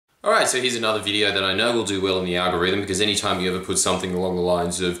Alright, so here's another video that I know will do well in the algorithm, because anytime you ever put something along the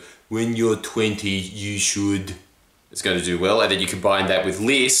lines of, when you're 20, you should, it's going to do well, and then you combine that with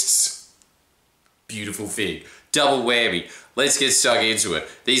lists, beautiful thing. Double whammy. Let's get stuck into it.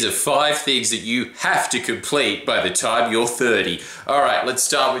 These are 5 things that you have to complete by the time you're 30. Alright, let's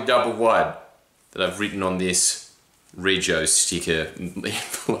start with number 1 that I've written on this Rego sticker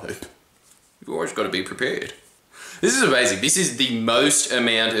envelope. You've always got to be prepared. This is amazing. This is the most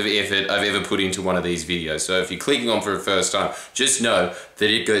amount of effort I've ever put into one of these videos. So if you're clicking on for the first time, just know that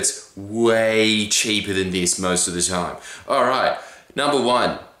it gets way cheaper than this most of the time. Alright, number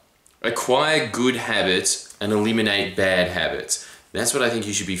 1. Acquire good habits and eliminate bad habits. That's what I think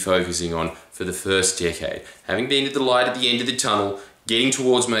you should be focusing on for the first decade. Having been at the light at the end of the tunnel, getting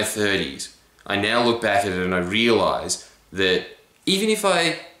towards my 30s, I now look back at it and I realise that even if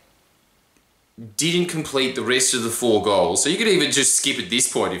I didn't complete the rest of the 4 goals, so you could even just skip at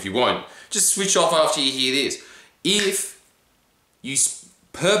this point if you want, just switch off after you hear this. If you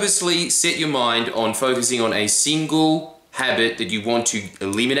purposely set your mind on focusing on a single habit that you want to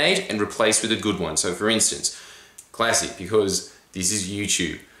eliminate and replace with a good one. So for instance, classic, because this is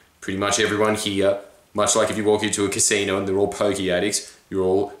YouTube, pretty much everyone here, much like if you walk into a casino and they're all pokey addicts, you're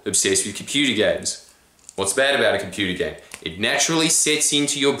all obsessed with computer games. What's bad about a computer game? It naturally sets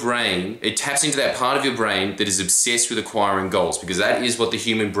into your brain, it taps into that part of your brain that is obsessed with acquiring goals, because that is what the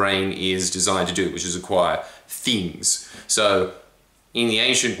human brain is designed to do, which is acquire things. So, in the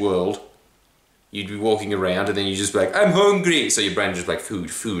ancient world, you'd be walking around and then you just be like, I'm hungry! So your brain would just be like,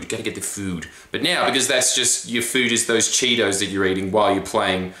 food, gotta get the food. But now, because that's just, your food is those Cheetos that you're eating while you're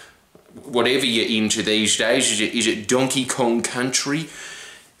playing whatever you're into these days, is it Donkey Kong Country?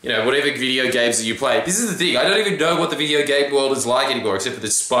 You know, whatever video games that you play. This is the thing, I don't even know what the video game world is like anymore, except for the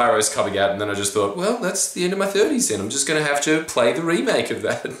Spyro's coming out, and then I just thought, well, that's the end of my 30s then. I'm just going to have to play the remake of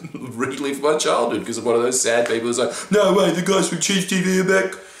that and relive my childhood, because I'm one of those sad people who's like, no way, the guys from Cheese TV are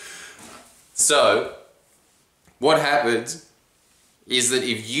back. So, what happens is that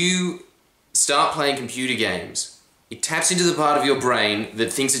if you start playing computer games, it taps into the part of your brain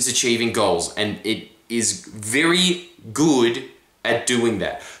that thinks it's achieving goals, and it is very good at doing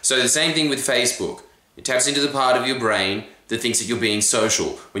that. So the same thing with Facebook. It taps into the part of your brain that thinks that you're being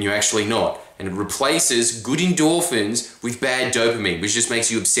social when you're actually not. And it replaces good endorphins with bad dopamine, which just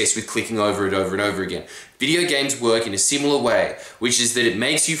makes you obsessed with clicking over it over and over again. Video games work in a similar way, which is that it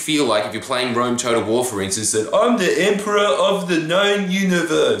makes you feel like, if you're playing Rome Total War for instance, that I'm the emperor of the known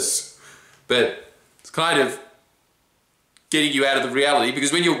universe. But it's kind of getting you out of the reality,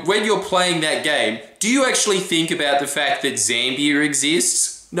 because when you're playing that game, do you actually think about the fact that Zambia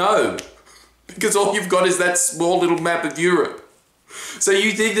exists? No, because all you've got is that small little map of Europe. So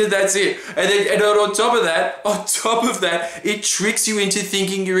you think that that's it, and on top of that, it tricks you into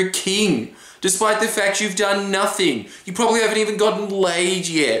thinking you're a king, despite the fact you've done nothing. You probably haven't even gotten laid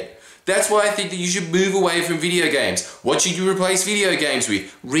yet. That's why I think that you should move away from video games. What should you replace video games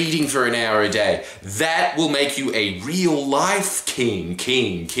with? Reading for an hour a day. That will make you a real life king,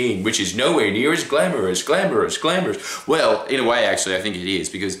 which is nowhere near as glamorous. Well, in a way, actually, I think it is,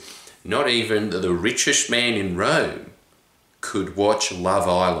 because not even the richest man in Rome could watch Love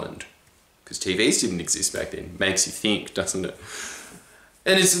Island. Because TVs didn't exist back then. Makes you think, doesn't it?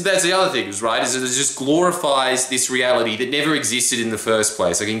 And that's the other thing, right, is that it just glorifies this reality that never existed in the first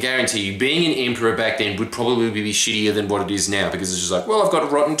place. I can guarantee you, being an emperor back then would probably be shittier than what it is now, because it's just like, well, I've got a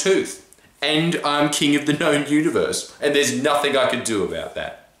rotten tooth, and I'm king of the known universe, and there's nothing I can do about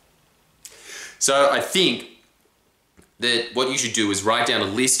that. So I think that what you should do is write down a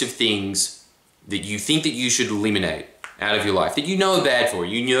list of things that you think that you should eliminate out of your life, that you know are bad for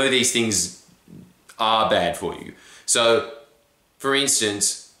you. You know these things are bad for you. So, for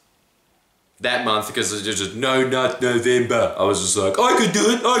instance, that month, because it was just No Nut November, I was just like, I could do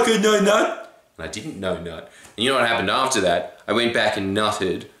it, I could no nut. And I didn't no nut. And you know what happened after that? I went back and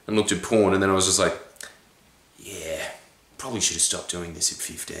nutted and looked at porn, and then I was just like, yeah, probably should have stopped doing this at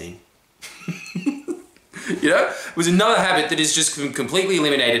 15. You know? It was another habit that is just completely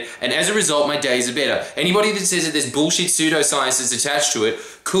eliminated, and as a result, my days are better. Anybody that says that there's bullshit pseudoscience that's attached to it,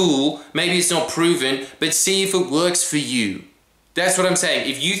 cool, maybe it's not proven, but see if it works for you. That's what I'm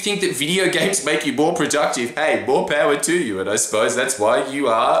saying. If you think that video games make you more productive, hey, more power to you. And I suppose that's why you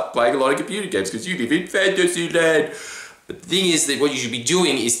are playing a lot of computer games, because you live in fantasy land. But the thing is that what you should be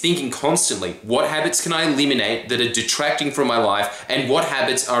doing is thinking constantly, what habits can I eliminate that are detracting from my life, and what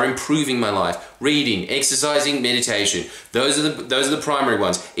habits are improving my life? Reading, exercising, meditation. Those are the primary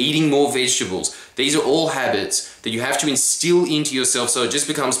ones. Eating more vegetables. These are all habits that you have to instill into yourself so it just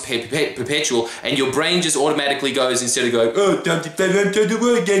becomes perpetual, and your brain just automatically goes, instead of going, oh, time to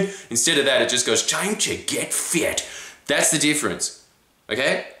do it again. Instead of that, it just goes, time to get fit. That's the difference.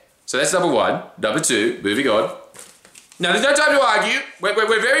 Okay? So that's number one. Number two, moving on. Now, there's no time to argue.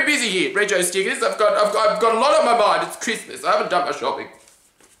 We're very busy here. Rego stickers. I've got a lot on my mind. It's Christmas. I haven't done my shopping.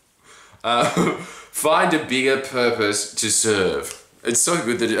 Find a bigger purpose to serve. It's so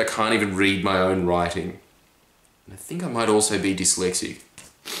good that I can't even read my own writing. And I think I might also be dyslexic.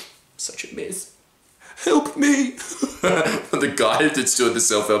 Such a mess. Help me. The guy that's doing the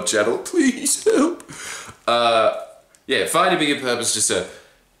self-help channel. Please help. Yeah, find a bigger purpose to serve.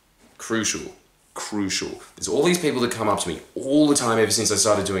 Crucial. There's all these people that come up to me all the time ever since I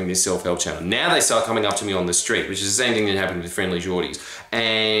started doing this self-help channel. Now they start coming up to me on the street, which is the same thing that happened with Friendly Geordies.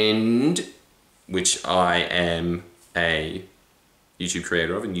 And which I am a YouTube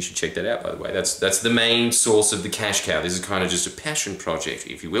creator of, and you should check that out, by the way. That's the main source of the cash cow. This is kind of just a passion project,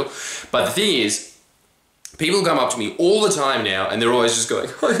 if you will. But the thing is, people come up to me all the time now, and they're always just going,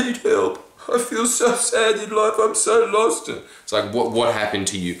 I need help. I feel so sad in life. I'm so lost. It's like, what happened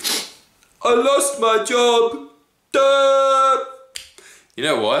to you? I lost my job. Duh! You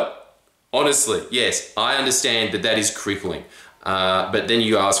know what? Honestly, yes, I understand that is crippling. But then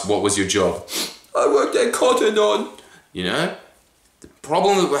you ask, what was your job? I worked at Cotton On. You know? The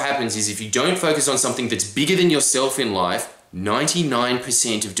problem that happens is if you don't focus on something that's bigger than yourself in life,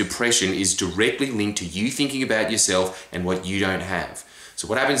 99% of depression is directly linked to you thinking about yourself and what you don't have. So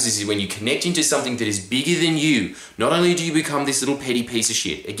what happens is when you connect into something that is bigger than you, not only do you become this little petty piece of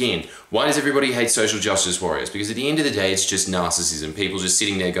shit. Again, why does everybody hate social justice warriors? Because at the end of the day, it's just narcissism. People just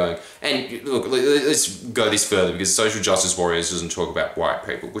sitting there going, and look, let's go this further, because social justice warriors doesn't talk about white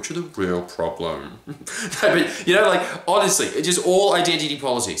people, which are the real problem. But, you know, like, honestly, it's just all identity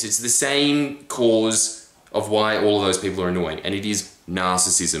politics. It's the same cause of why all of those people are annoying, and it is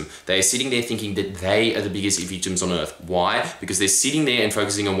narcissism. They are sitting there thinking that they are the biggest victims on earth. Why? Because they're sitting there and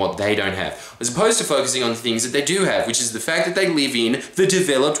focusing on what they don't have, as opposed to focusing on the things that they do have, which is the fact that they live in the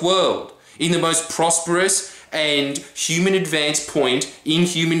developed world, in the most prosperous and human advanced point in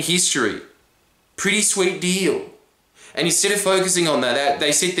human history. Pretty sweet deal. And instead of focusing on that,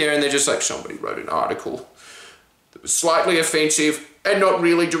 they sit there and they're just like, somebody wrote an article that was slightly offensive and not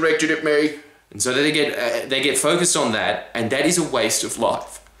really directed at me. And so they get focused on that, and that is a waste of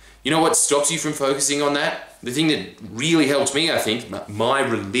life. You know what stops you from focusing on that? The thing that really helped me, I think, my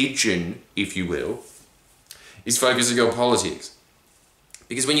religion, if you will, is focusing on politics.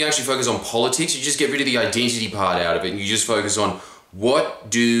 Because when you actually focus on politics, you just get rid of the identity part out of it, and you just focus on what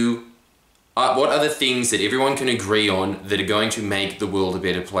are the things that everyone can agree on that are going to make the world a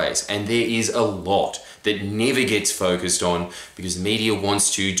better place. And there is a lot that never gets focused on because the media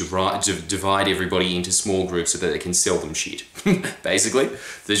wants to divide everybody into small groups so that they can sell them shit. Basically,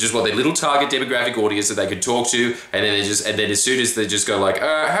 there's just their little target demographic audience that they could talk to, and then as soon as they just go like,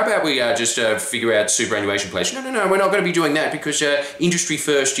 how about we just figure out superannuation-inflation? No, we're not going to be doing that because Industry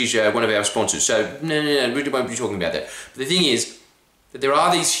First is one of our sponsors. So no, we won't be talking about that. But the thing is that there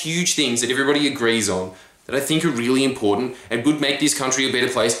are these huge things that everybody agrees on that I think are really important and would make this country a better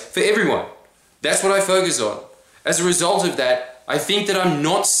place for everyone. That's what I focus on. As a result of that, I think that I'm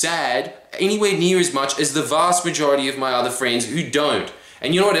not sad anywhere near as much as the vast majority of my other friends who don't.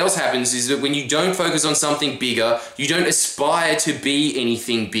 And you know what else happens is that when you don't focus on something bigger, you don't aspire to be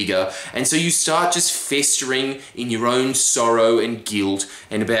anything bigger. And so you start just festering in your own sorrow and guilt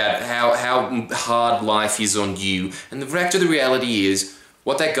and about how hard life is on you. And the fact of the reality is,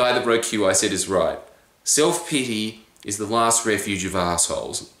 what that guy that wrote QI said is right. Self-pity is the last refuge of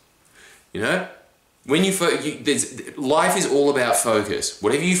assholes. You know? When life is all about focus.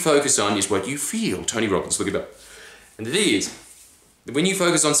 Whatever you focus on is what you feel. Tony Robbins, look it up. And the thing is, when you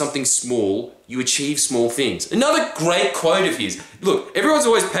focus on something small, you achieve small things. Another great quote of his. Look, everyone's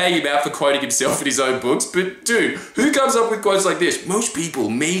always paying him out for quoting himself in his own books, but dude, who comes up with quotes like this? Most people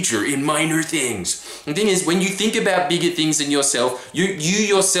major in minor things. The thing is, when you think about bigger things than yourself, you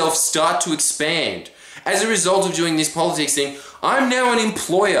yourself start to expand. As a result of doing this politics thing, I'm now an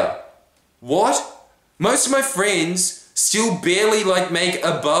employer. What? Most of my friends still barely make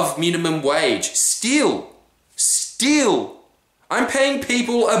above minimum wage. Still. I'm paying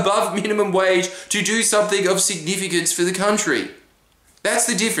people above minimum wage to do something of significance for the country. That's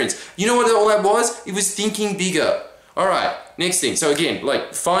the difference. You know what all that was? It was thinking bigger. All right, next thing. So again,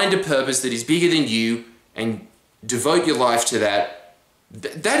 find a purpose that is bigger than you and devote your life to that.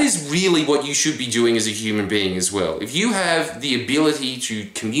 That is really what you should be doing as a human being as well. If you have the ability to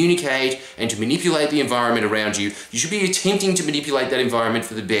communicate and to manipulate the environment around you, you should be attempting to manipulate that environment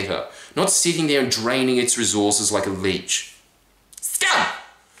for the better, not sitting there and draining its resources like a leech. Scum!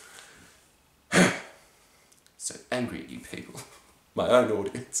 So angry at you people. My own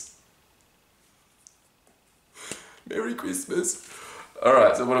audience. Merry Christmas.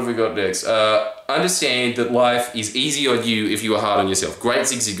 Alright, so what have we got next? Understand that life is easy on you if you are hard on yourself. Great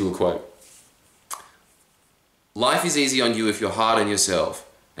Zig Ziglar quote. Life is easy on you if you're hard on yourself,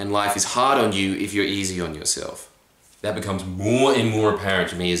 and life is hard on you if you're easy on yourself. That becomes more and more apparent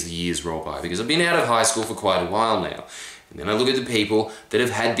to me as the years roll by, because I've been out of high school for quite a while now, and then I look at the people that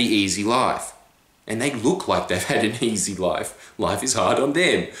have had the easy life. And they look like they've had an easy life. Life is hard on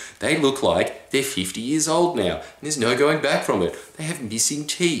them. They look like they're 50 years old now. And there's no going back from it. They have missing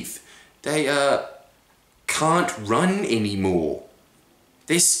teeth. They can't run anymore.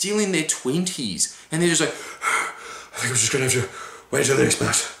 They're still in their 20s. And they're just like, I think I'm just going to have to wait till the next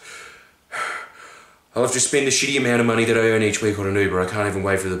bus. I'll have to spend the shitty amount of money that I earn each week on an Uber. I can't even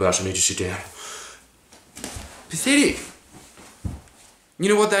wait for the bus. I need to sit down. Pathetic. You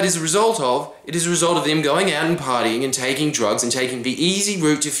know what that is a result of? It is a result of them going out and partying and taking drugs and taking the easy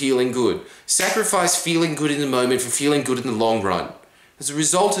route to feeling good. Sacrifice feeling good in the moment for feeling good in the long run. As a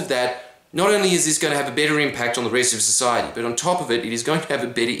result of that, not only is this going to have a better impact on the rest of society, but on top of it, it is going to have a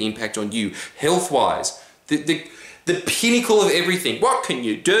better impact on you, health-wise. The pinnacle of everything. What can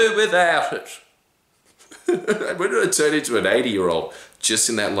you do without it? When did I turn into an 80-year-old just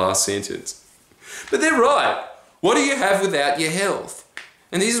in that last sentence? But they're right. What do you have without your health?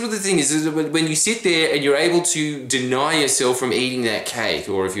 And this is what the thing is when you sit there and you're able to deny yourself from eating that cake,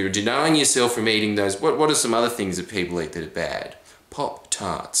 or if you're denying yourself from eating those, what are some other things that people eat that are bad?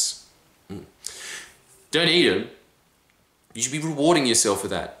 Pop-Tarts. Don't eat them. You should be rewarding yourself for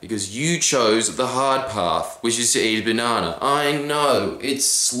that, because you chose the hard path, which is to eat a banana. I know, it's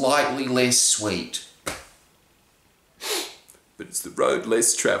slightly less sweet. But it's the road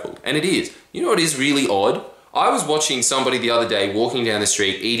less travelled. And it is. You know what is really odd? I was watching somebody the other day walking down the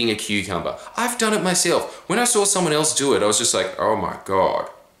street eating a cucumber. I've done it myself. When I saw someone else do it, I was just like, oh my God,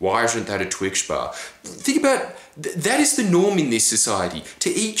 why isn't that a Twix bar? Think about, that is the norm in this society, to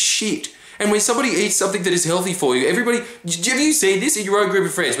eat shit. And when somebody eats something that is healthy for you, everybody, have you seen this in your own group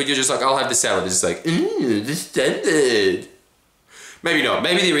of friends when you're just like, I'll have the salad. It's just like, the standard. Maybe not.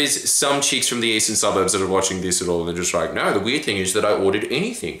 Maybe there is some chicks from the eastern suburbs that are watching this at all and they're just like, no, the weird thing is that I ordered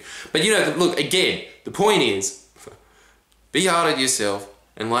anything. But you know, look, again, the point is, be hard on yourself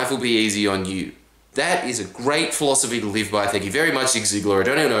and life will be easy on you. That is a great philosophy to live by. Thank you very much, Zig Ziglar. I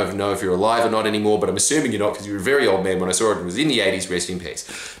don't even know if you're alive or not anymore, but I'm assuming you're not because you're a very old man when I saw it. It was in the 80s, rest in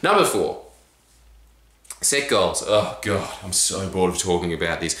peace. Number 4. Set goals. Oh God, I'm so bored of talking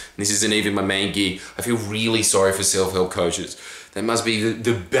about this. And this isn't even my main gig. I feel really sorry for self-help coaches. That must be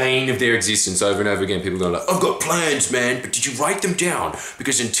the bane of their existence over and over again. People going like, I've got plans, man, but did you write them down?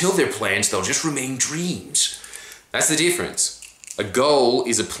 Because until they're plans, they'll just remain dreams. That's the difference. A goal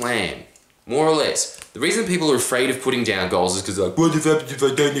is a plan, more or less. The reason people are afraid of putting down goals is because they're like, what happens if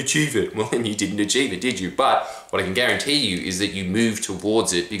I don't achieve it? Well, then you didn't achieve it, did you? But what I can guarantee you is that you moved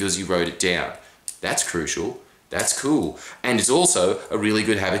towards it because you wrote it down. That's crucial. That's cool. And it's also a really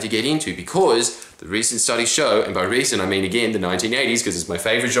good habit to get into because the recent studies show, and by recent I mean again the 1980s because it's my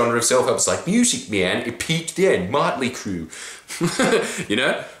favourite genre of self-help. It's like music, man. It peaked then. Motley Crue. You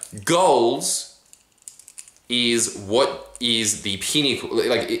know? Goals is what is the pinnacle.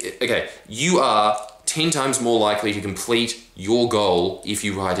 Like, okay, you are 10 times more likely to complete your goal if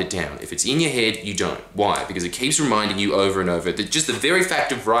you write it down. If it's in your head, you don't. Why? Because it keeps reminding you over and over that just the very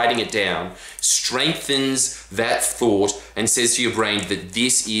fact of writing it down strengthens that thought and says to your brain that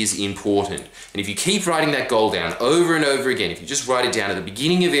this is important. And if you keep writing that goal down over and over again, if you just write it down at the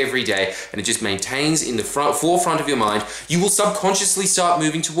beginning of every day and it just maintains in the forefront of your mind, you will subconsciously start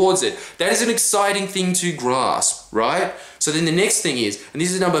moving towards it. That is an exciting thing to grasp, right? So then the next thing is, and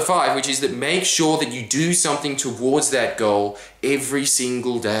this is number 5, which is that make sure that you do something towards that goal every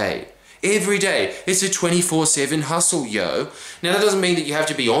single day. Every day. It's a 24/7 hustle, yo. Now that doesn't mean that you have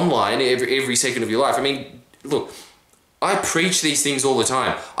to be online every second of your life. I mean, look, I preach these things all the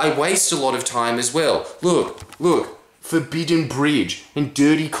time. I waste a lot of time as well. Look, Forbidden Bridge and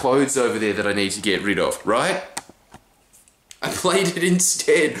dirty clothes over there that I need to get rid of, right? I played it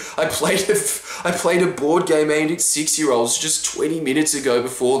instead. I played a board game aimed at 6-year-olds just 20 minutes ago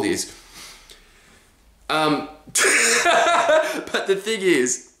before this. But the thing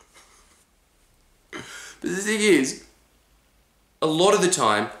is, a lot of the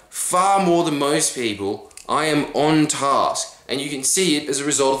time, far more than most people, I am on task. And you can see it as a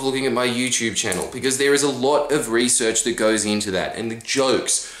result of looking at my YouTube channel, because there is a lot of research that goes into that. And the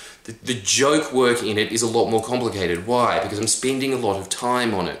jokes, the joke work in it is a lot more complicated. Why? Because I'm spending a lot of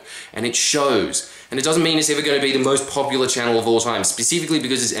time on it. And it shows. And it doesn't mean it's ever going to be the most popular channel of all time, specifically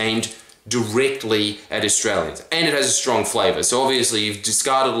because it's aimed directly at Australians. And it has a strong flavour. So obviously you've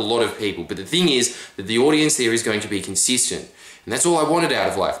discarded a lot of people. But the thing is that the audience there is going to be consistent. And that's all I wanted out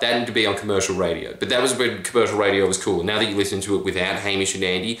of life, that and to be on commercial radio. But that was when commercial radio was cool. Now that you listen to it without Hamish and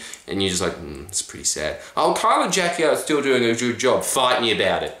Andy, and you're just like, it's pretty sad. Oh, Kyle and Jackie are still doing a good job. Fight me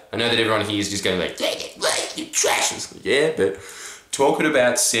about it. I know that everyone here is just going like, you trashes. Yeah, but talking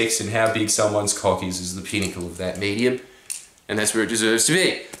about sex and how big someone's cock is the pinnacle of that medium. And that's where it deserves to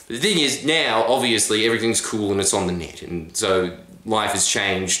be. But the thing is, now, obviously, everything's cool and it's on the net. And so life has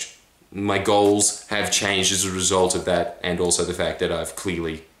changed. My goals have changed as a result of that, and also the fact that I've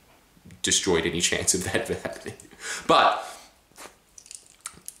clearly destroyed any chance of that happening. But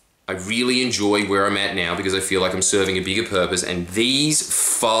I really enjoy where I'm at now because I feel like I'm serving a bigger purpose, and these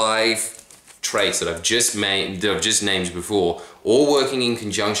 5 traits that I've just named before, all working in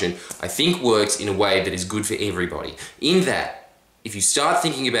conjunction, I think works in a way that is good for everybody. In that, if you start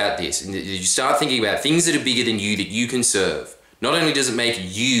thinking about this, and you start thinking about things that are bigger than you that you can serve, not only does it make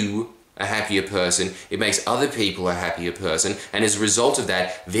you a happier person, it makes other people a happier person, and as a result of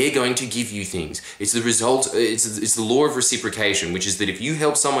that, they're going to give you things. It's the result, it's the law of reciprocation, which is that if you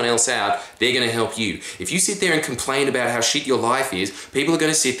help someone else out, they're going to help you. If you sit there and complain about how shit your life is, people are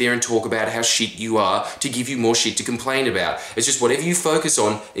going to sit there and talk about how shit you are to give you more shit to complain about. It's just whatever you focus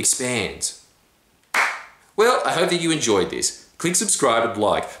on expands. Well, I hope that you enjoyed this. Click subscribe and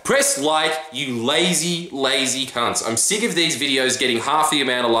like. Press like, you lazy, lazy cunts. I'm sick of these videos getting half the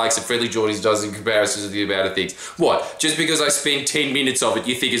amount of likes that Friendly Jordies does in comparison to the amount of things. What? Just because I spend 10 minutes of it,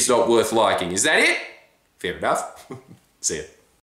 you think it's not worth liking? Is that it? Fair enough. See ya.